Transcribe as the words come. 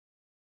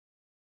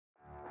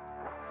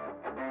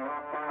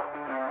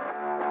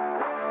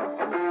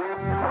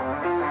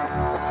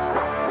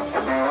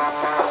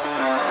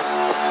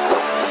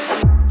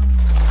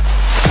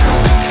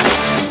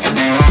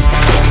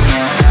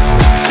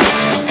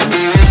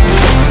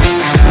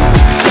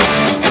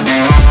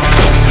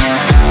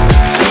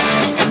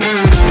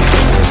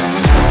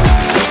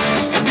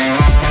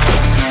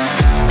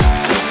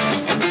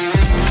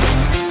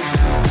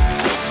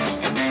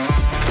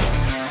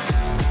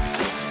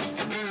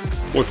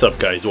What's up,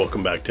 guys?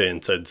 Welcome back to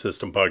Inside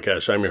System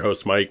Podcast. I'm your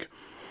host, Mike.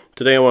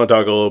 Today I want to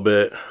talk a little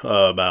bit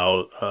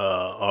about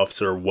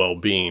officer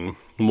well-being,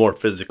 more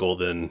physical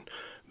than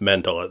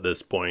mental at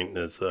this point,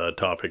 is a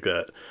topic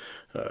that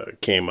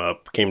came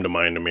to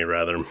mind to me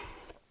rather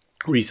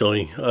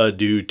recently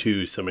due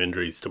to some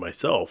injuries to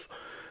myself.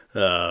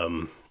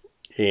 And,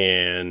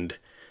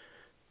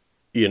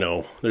 you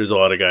know, there's a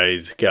lot of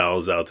guys,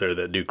 gals out there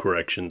that do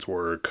corrections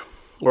work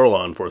or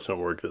law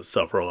enforcement work that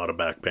suffer a lot of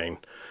back pain.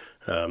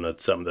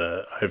 That's something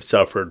that I've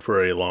suffered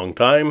for a long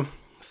time,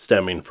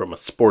 stemming from a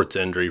sports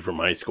injury from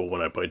high school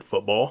when I played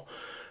football.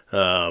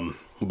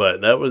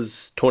 But that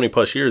was 20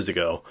 plus years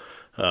ago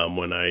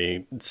when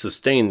I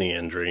sustained the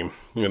injury,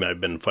 and I've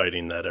been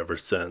fighting that ever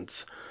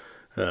since.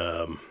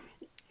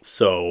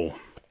 So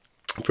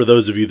for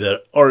those of you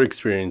that are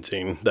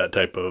experiencing that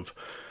type of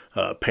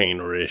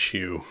pain or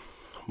issue,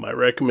 my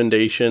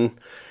recommendation,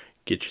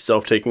 get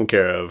yourself taken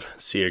care of,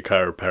 see a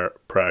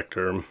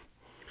chiropractor,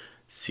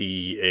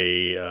 see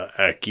a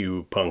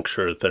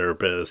acupuncture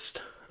therapist,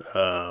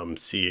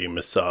 see a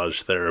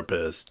massage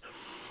therapist,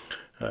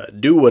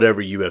 do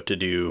whatever you have to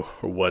do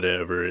or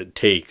whatever it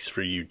takes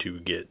for you to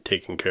get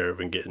taken care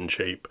of and get in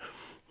shape,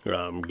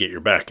 get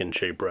your back in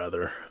shape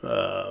rather,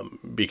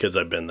 because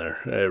I've been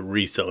there.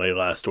 Recently,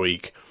 last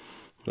week,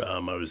 I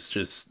was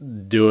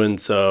just doing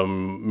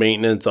some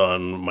maintenance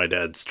on my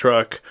dad's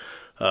truck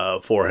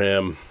for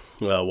him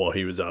while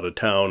he was out of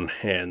town,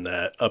 and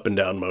that up and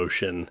down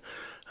motion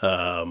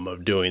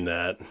of doing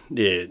that,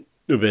 it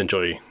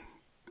eventually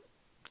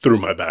threw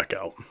my back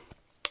out.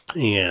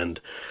 And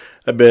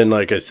I've been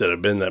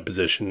in that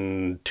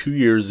position 2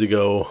 years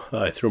ago.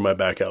 I threw my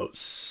back out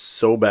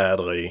so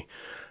badly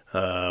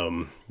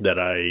that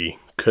I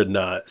could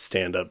not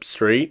stand up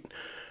straight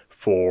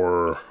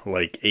for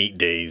like 8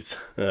 days.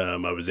 I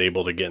was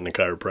able to get in the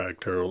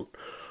chiropractor,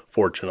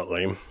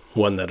 fortunately,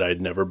 one that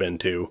I'd never been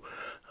to,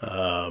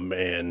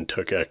 and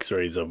took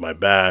x-rays of my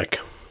back,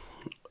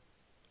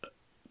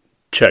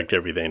 checked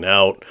everything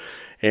out,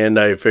 and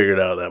I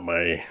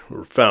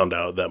found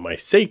out that my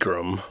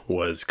sacrum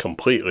was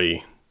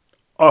completely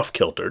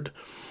off-kiltered.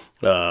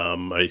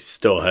 I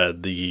still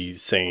had the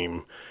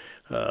same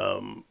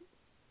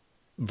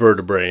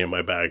vertebrae in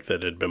my back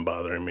that had been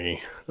bothering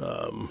me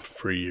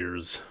for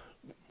years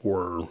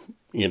were,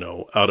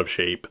 out of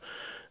shape,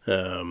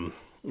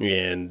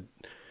 and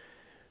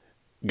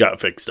got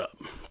fixed up.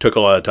 Took a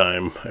lot of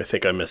time. I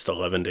think I missed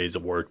 11 days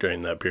of work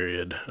during that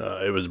period.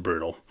 It was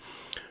brutal.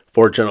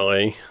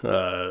 Fortunately,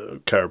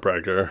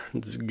 chiropractor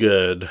is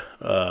good,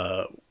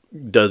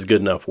 does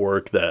good enough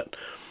work that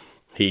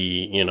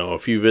he, a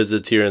few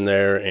visits here and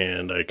there,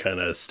 and I kind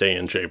of stay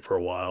in shape for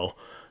a while,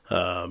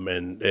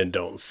 and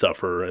don't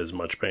suffer as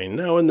much pain.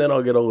 Now and then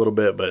I'll get a little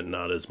bit, but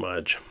not as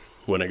much.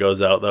 When it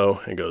goes out,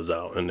 though, it goes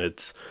out, and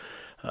it's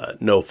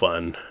no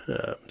fun.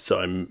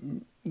 So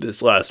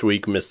this last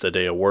week missed a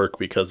day of work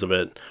because of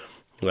it.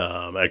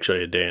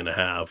 Actually a day and a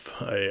half.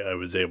 I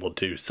was able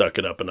to suck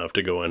it up enough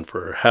to go in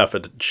for half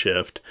a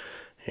shift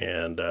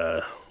and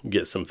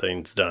get some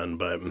things done,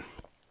 but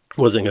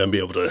wasn't going to be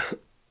able to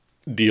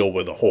deal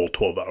with a whole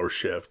 12-hour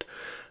shift.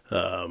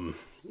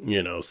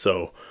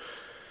 So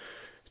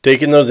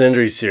taking those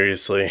injuries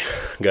seriously,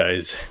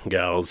 guys,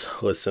 gals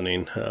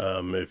listening,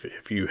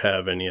 if you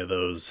have any of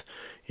those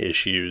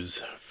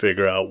issues,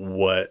 figure out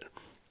what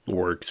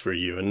works for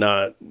you. And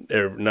not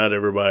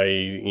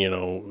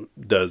everybody,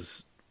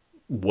 does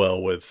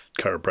well with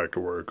chiropractor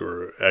work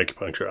or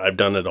acupuncture. I've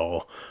done it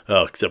all,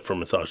 except for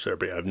massage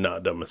therapy. I've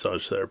not done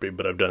massage therapy,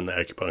 but I've done the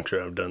acupuncture.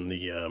 I've done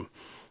the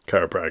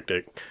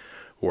chiropractic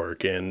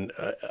work. And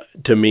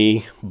to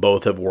me,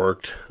 both have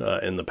worked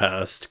in the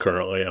past.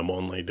 Currently, I'm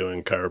only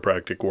doing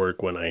chiropractic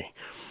work when I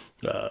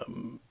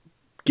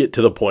get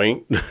to the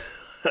point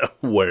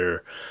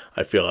where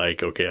I feel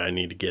like, okay, I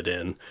need to get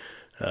in.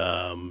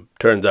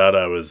 Turns out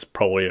I was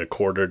probably a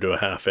quarter to a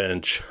half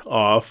inch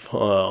off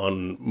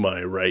on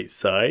my right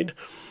side.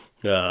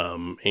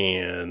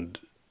 And,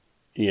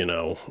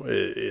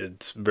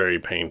 it's very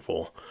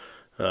painful.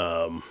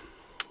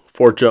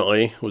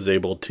 Fortunately, was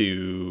able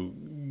to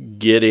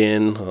get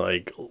in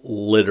like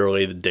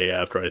literally the day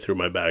after I threw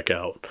my back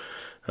out.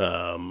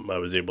 I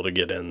was able to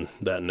get in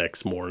that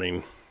next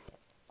morning,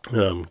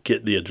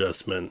 get the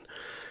adjustment,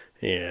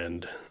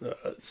 and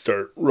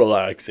start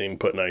relaxing,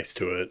 putting ice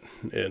to it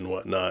and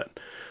whatnot.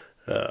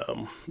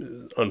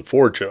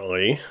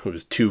 Unfortunately, it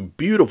was 2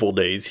 beautiful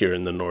days here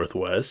in the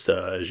Northwest.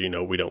 As you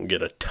know, we don't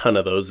get a ton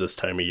of those this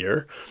time of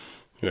year.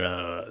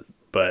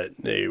 But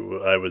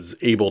I was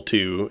able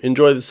to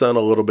enjoy the sun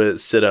a little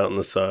bit, sit out in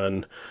the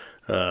sun.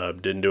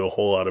 Didn't do a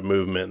whole lot of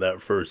movement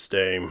that first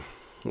day.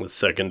 The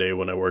second day,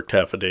 when I worked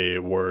half a day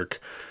at work,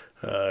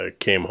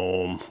 came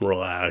home,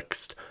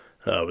 relaxed.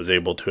 Was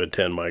able to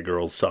attend my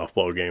girls'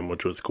 softball game,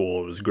 which was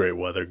cool. It was great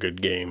weather,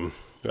 good game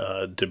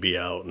to be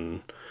out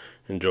and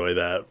enjoy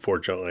that.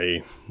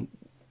 Fortunately,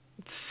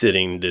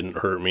 sitting didn't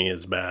hurt me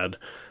as bad,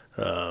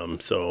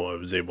 so I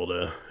was able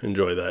to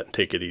enjoy that and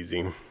take it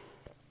easy.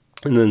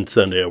 And then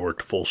Sunday I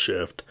worked a full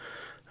shift.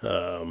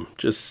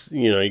 Just,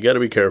 you got to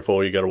be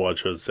careful. You got to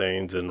watch those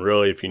things. And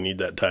really, if you need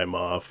that time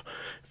off,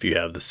 if you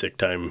have the sick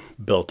time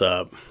built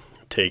up,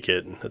 take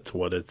it. That's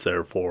what it's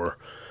there for.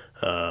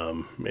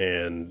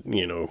 And,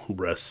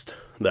 rest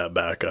that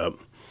back up.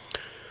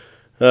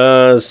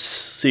 Let's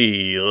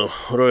see.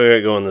 What do I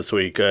got going this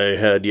week? I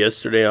had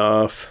yesterday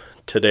off,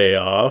 today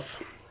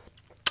off.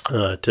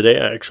 Today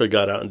I actually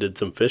got out and did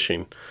some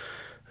fishing.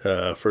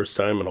 First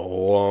time in a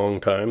long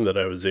time that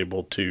I was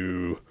able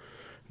to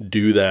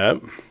do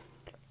that.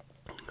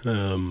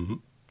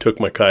 Took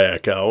my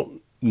kayak out.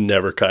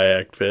 Never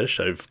kayak fished.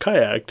 I've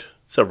kayaked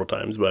several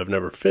times, but I've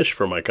never fished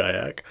for my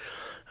kayak.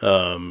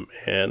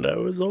 And I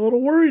was a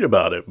little worried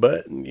about it,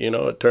 but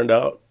it turned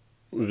out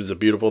it was a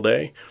beautiful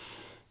day.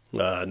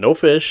 No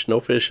fish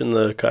in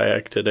the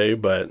kayak today,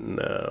 but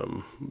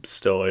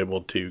still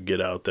able to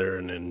get out there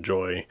and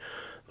enjoy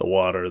the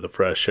water, the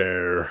fresh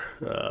air,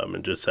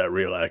 and just that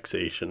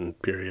relaxation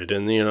period.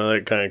 And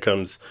that kind of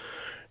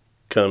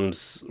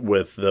comes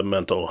with the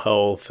mental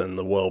health and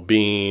the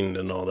well-being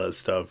and all that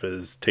stuff,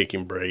 is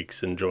taking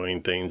breaks,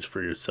 enjoying things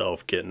for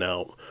yourself, getting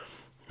out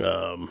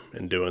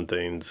and doing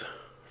things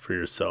for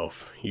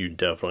yourself. You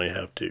definitely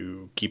have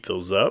to keep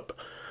those up.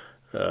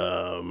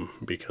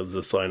 Because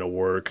this line of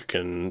work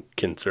can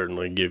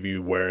certainly give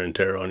you wear and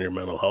tear on your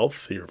mental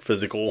health, your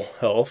physical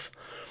health.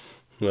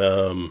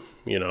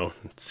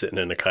 Sitting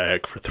in a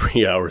kayak for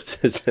 3 hours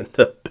isn't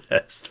the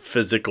best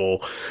physical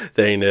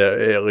thing,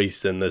 at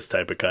least in this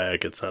type of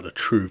kayak. It's not a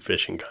true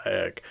fishing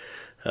kayak,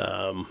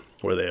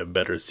 where they have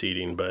better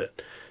seating,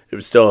 but it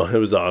was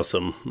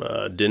awesome.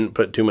 Didn't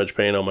put too much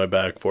pain on my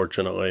back,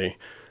 fortunately.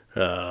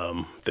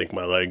 Think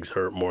my legs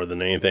hurt more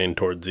than anything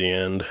towards the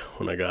end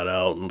when I got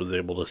out and was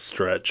able to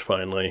stretch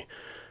finally.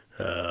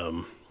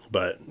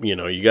 But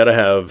you got to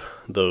have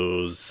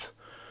those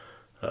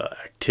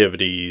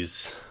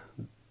activities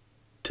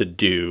to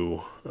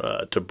do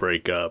to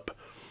break up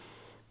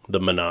the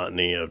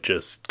monotony of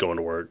just going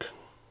to work,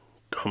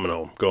 coming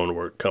home, going to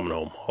work, coming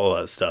home, all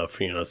that stuff.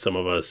 Some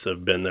of us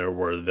have been there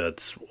where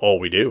that's all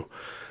we do.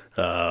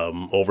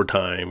 Over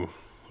time,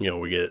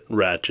 we get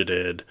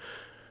ratcheted.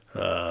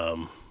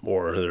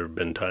 Or there have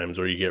been times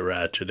where you get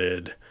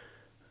ratcheted.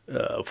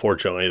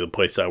 Fortunately, the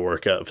place I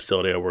work at, the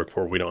facility I work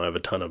for, we don't have a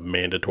ton of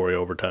mandatory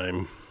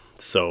overtime.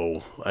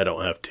 So I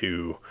don't have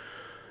to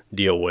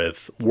deal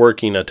with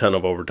working a ton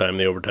of overtime.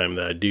 The overtime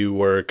that I do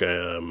work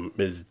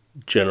is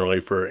generally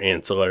for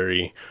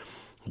ancillary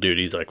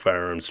duties like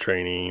firearms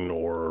training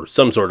or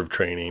some sort of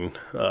training.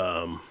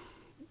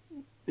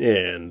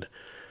 And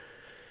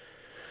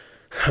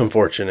I'm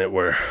fortunate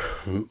where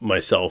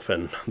myself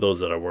and those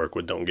that I work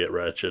with don't get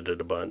ratcheted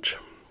a bunch,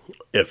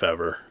 if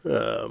ever.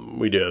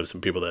 We do have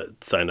some people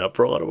that sign up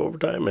for a lot of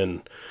overtime,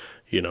 and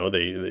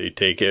they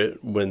take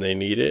it when they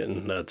need it,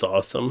 and that's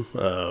awesome.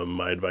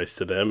 My advice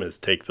to them is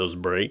take those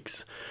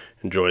breaks,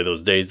 enjoy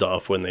those days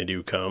off when they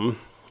do come.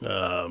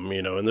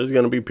 And there's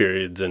going to be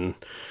periods in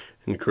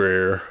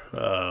career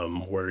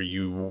where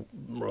you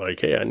are like,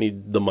 hey, I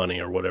need the money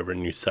or whatever,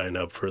 and you sign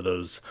up for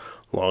those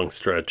long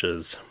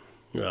stretches.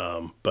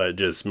 But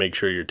just make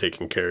sure you're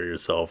taking care of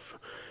yourself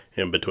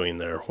in between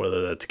there,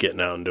 whether that's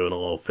getting out and doing a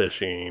little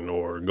fishing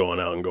or going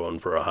out and going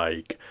for a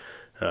hike.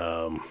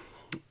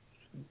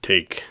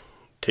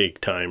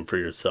 Take time for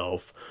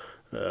yourself,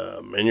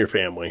 and your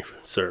family,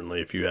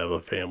 certainly if you have a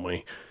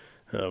family.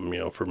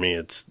 For me,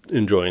 it's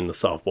enjoying the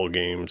softball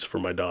games for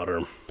my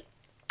daughter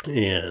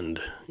and,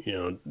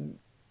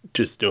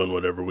 just doing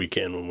whatever we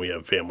can when we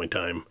have family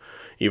time,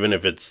 even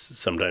if it's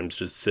sometimes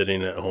just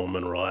sitting at home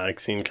and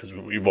relaxing, because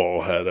we've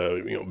all had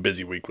a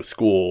busy week with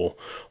school,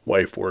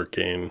 wife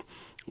working,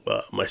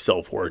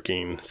 myself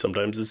working.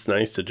 Sometimes it's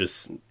nice to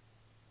just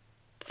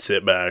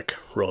sit back,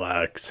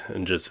 relax,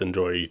 and just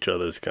enjoy each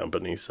other's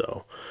company.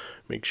 So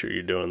make sure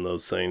you're doing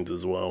those things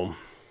as well.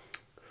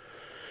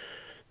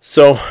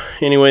 So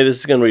anyway, this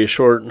is going to be a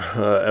short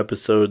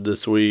episode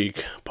this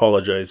week.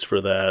 Apologize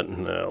for that,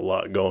 and a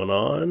lot going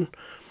on.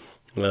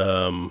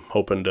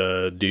 Hoping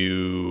to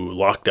do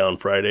Lockdown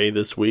Friday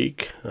this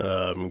week,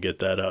 get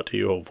that out to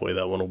you. Hopefully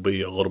that one will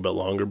be a little bit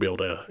longer, be able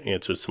to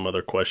answer some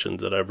other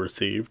questions that I've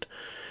received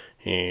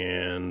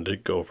and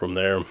go from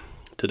there.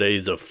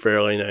 Today's a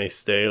fairly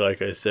nice day.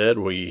 Like I said,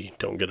 we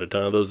don't get a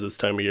ton of those this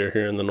time of year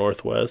here in the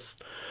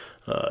Northwest.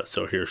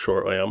 So here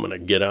shortly, I'm going to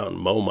get out and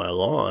mow my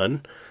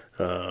lawn,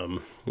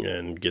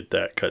 and get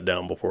that cut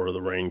down before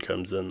the rain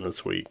comes in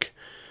this week.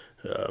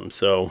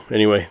 So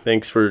anyway,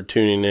 thanks for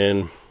tuning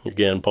in.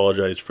 Again,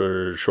 apologize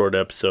for a short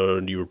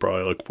episode. You would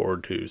probably look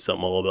forward to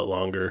something a little bit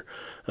longer,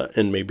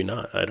 and maybe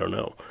not. I don't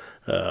know.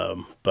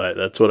 But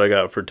that's what I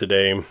got for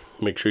today.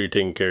 Make sure you're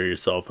taking care of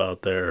yourself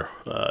out there.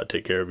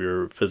 Take care of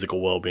your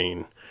physical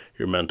well-being,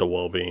 your mental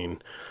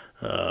well-being,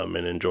 and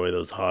enjoy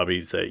those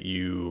hobbies that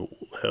you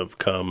have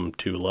come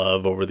to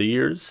love over the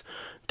years.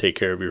 Take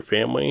care of your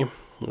family,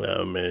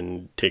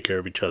 and take care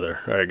of each other.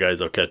 All right,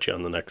 guys, I'll catch you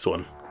on the next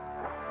one.